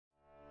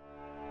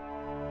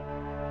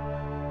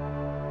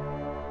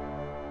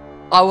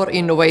Our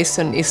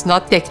innovation is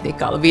not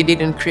technical. We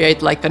didn't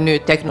create like a new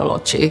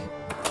technology.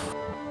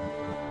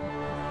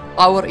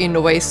 Our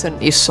innovation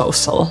is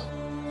social.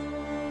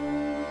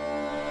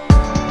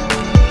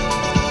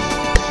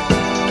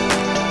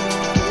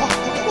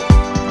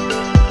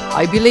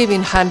 I believe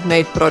in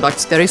handmade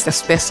products. There is a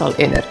special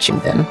energy in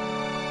them.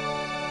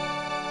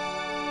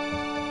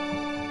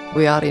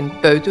 We are in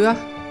Pöytyä.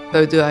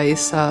 Pöytyä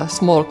is a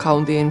small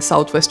county in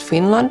southwest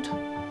Finland.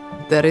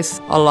 There is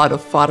a lot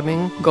of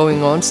farming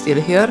going on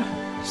still here,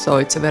 so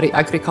it's a very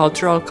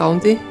agricultural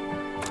county.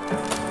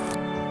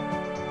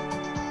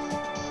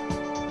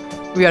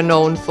 We are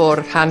known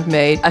for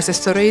handmade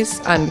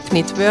accessories and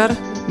knitwear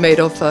made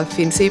of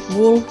Finnish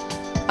wool.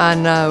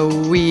 And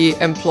we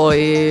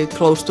employ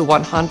close to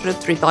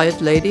 100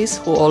 retired ladies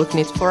who all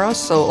knit for us,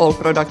 so all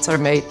products are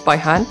made by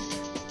hand.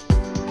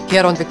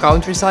 Here on the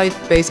countryside,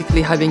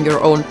 basically having your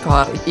own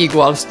car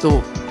equals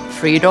to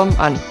freedom,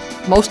 and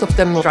most of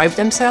them drive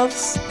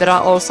themselves. There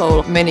are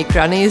also many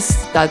grannies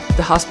that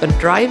the husband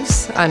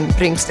drives and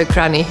brings the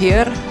granny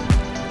here.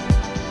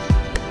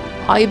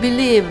 I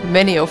believe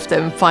many of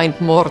them find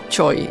more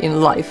joy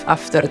in life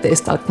after they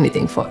start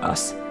knitting for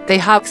us. They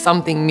have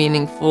something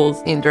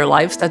meaningful in their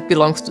lives that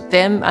belongs to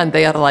them, and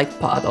they are like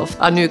part of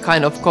a new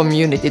kind of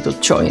community to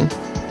join.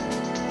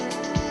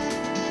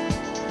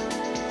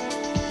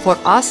 For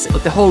us,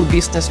 the whole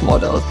business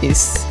model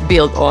is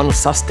built on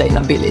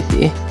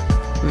sustainability.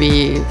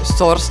 We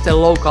source the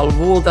local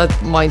wool that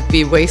might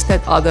be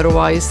wasted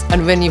otherwise,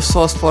 and when you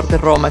source for the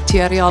raw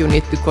material, you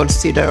need to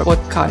consider what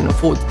kind of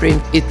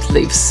footprint it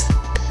leaves.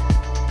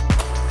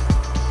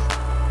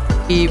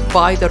 We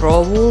buy the raw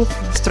wool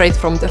straight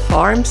from the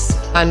farms,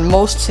 and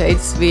most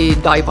shades we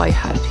dye by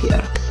hand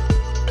here.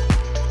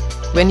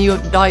 When you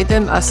dye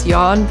them as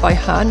yarn by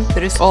hand,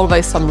 there is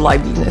always some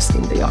liveliness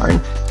in the yarn.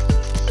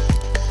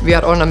 We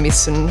are on a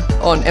mission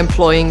on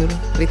employing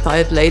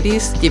retired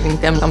ladies, giving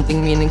them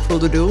something meaningful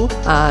to do,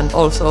 and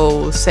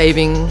also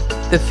saving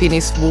the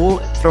Finnish wool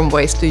from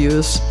waste to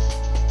use.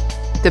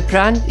 The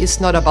brand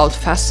is not about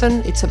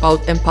fashion, it's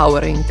about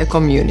empowering the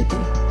community.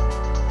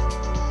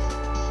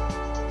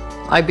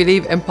 I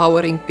believe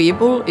empowering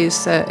people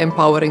is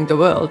empowering the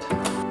world.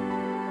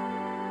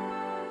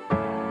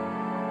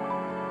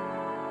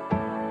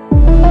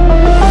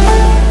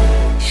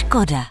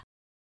 Škoda.